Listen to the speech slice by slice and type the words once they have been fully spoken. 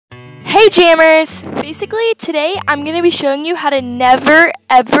Hey Jammers! Basically, today I'm going to be showing you how to never,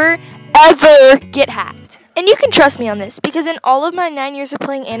 ever, ever get hacked. And you can trust me on this, because in all of my 9 years of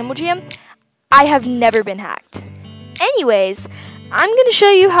playing Animal Jam, I have never been hacked. Anyways, I'm going to show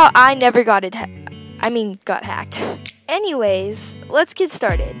you how I never got hacked. Anyways, let's get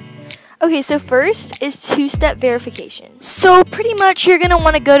started. Okay, so first is two-step verification. So pretty much you're going to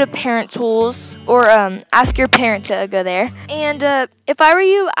want to go to Parent Tools or ask your parent to go there. And if I were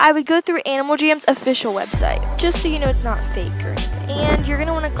you, I would go through Animal Jam's official website, just so you know it's not fake or anything. And you're going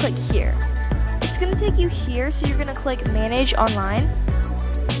to want to click here. It's going to take you here, so you're going to click Manage Online.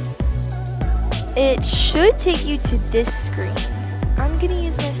 It should take you to this screen. I'm going to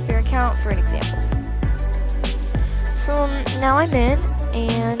use my spare account for an example. So now I'm in.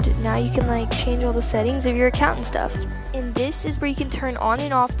 And now you can change all the settings of your account and stuff. And this is where you can turn on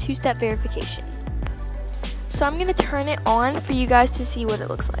and off two-step verification. So I'm going to turn it on for you guys to see what it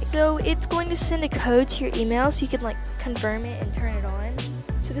looks like. So it's going to send a code to your email so you can confirm it and turn it on.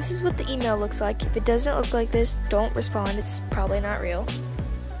 So this is what the email looks like. If it doesn't look like this, don't respond. It's probably not real.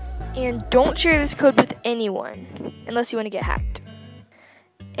 And don't share this code with anyone unless you want to get hacked.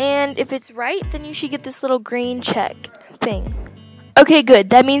 And if it's right, then you should get this little green check thing. Okay, good.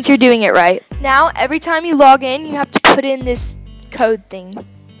 That means you're doing it right. Now, every time you log in, you have to put in this code thing.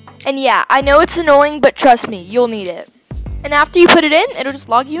 And yeah, I know it's annoying, but trust me, you'll need it. And after you put it in, it'll just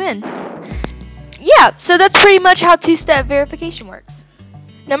log you in. Yeah, so that's pretty much how two-step verification works.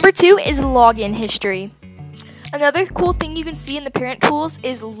 Number 2 is login history. Another cool thing you can see in the Parent Tools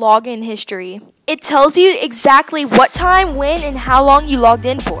is login history. It tells you exactly what time, when, and how long you logged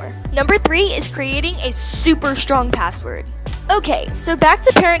in for. Number 3 is creating a super strong password. Okay, so back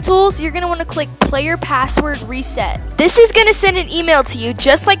to Parent Tools, you're going to want to click Player Password Reset. This is going to send an email to you,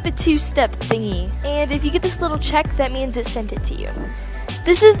 just like the two-step thingy. And if you get this little check, that means it sent it to you.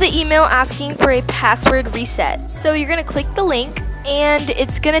 This is the email asking for a password reset. So you're going to click the link, and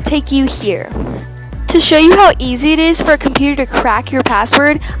it's going to take you here. To show you how easy it is for a computer to crack your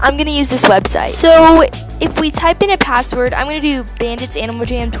password, I'm going to use this website. So if we type in a password, I'm going to do Bandits Animal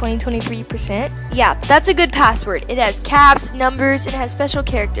Jam 2023%. Yeah, that's a good password. It has caps, numbers, and it has special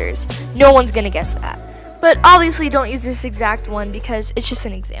characters. No one's going to guess that. But obviously don't use this exact one because it's just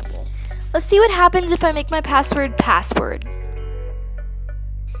an example. Let's see what happens if I make my password password.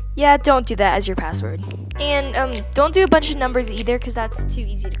 Yeah, don't do that as your password. And don't do a bunch of numbers either because that's too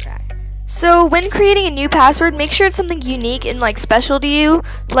easy to crack. So when creating a new password, make sure it's something unique and special to you,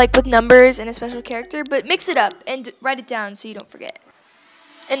 with numbers and a special character, but mix it up and write it down so you don't forget.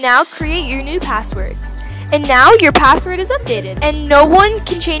 And now create your new password. And now your password is updated. And no one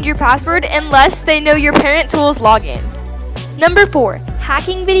can change your password unless they know your Parent Tools login. Number 4,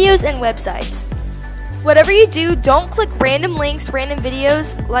 hacking videos and websites. Whatever you do, don't click random links, random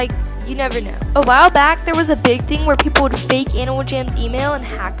videos, you never know. A while back, there was a big thing where people would fake Animal Jam's email and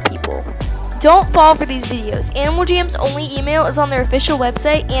hack people. Don't fall for these videos. Animal Jam's only email is on their official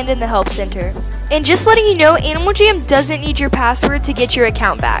website and in the help center. And just letting you know, Animal Jam doesn't need your password to get your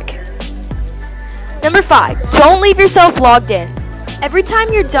account back. Number 5, don't leave yourself logged in. Every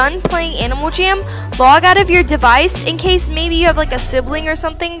time you're done playing Animal Jam, log out of your device in case maybe you have a sibling or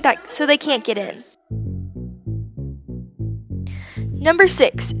something so they can't get in. Number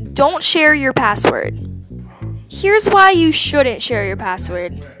 6, don't share your password. Here's why you shouldn't share your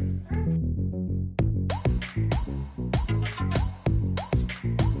password.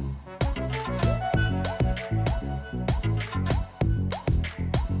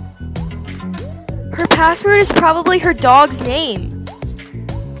 Her password is probably her dog's name.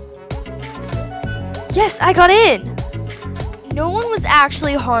 Yes, I got in. No one was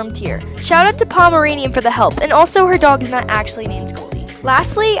actually harmed here. Shout out to Pomeranian for the help, and also her dog is not actually named Goldie.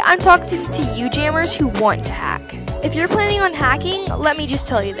 Lastly, I'm talking to you jammers who want to hack. If you're planning on hacking, let me just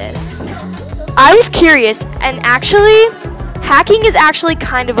tell you this. I was curious, and hacking is actually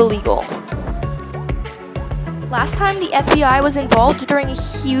kind of illegal. Last time the FBI was involved during a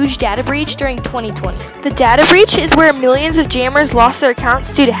huge data breach during 2020. The data breach is where millions of jammers lost their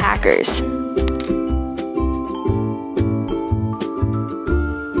accounts due to hackers.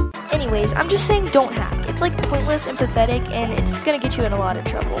 Anyways, I'm just saying don't hack. It's pointless and pathetic, and it's gonna get you in a lot of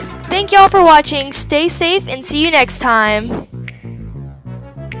trouble. Thank y'all for watching. Stay safe and see you next time.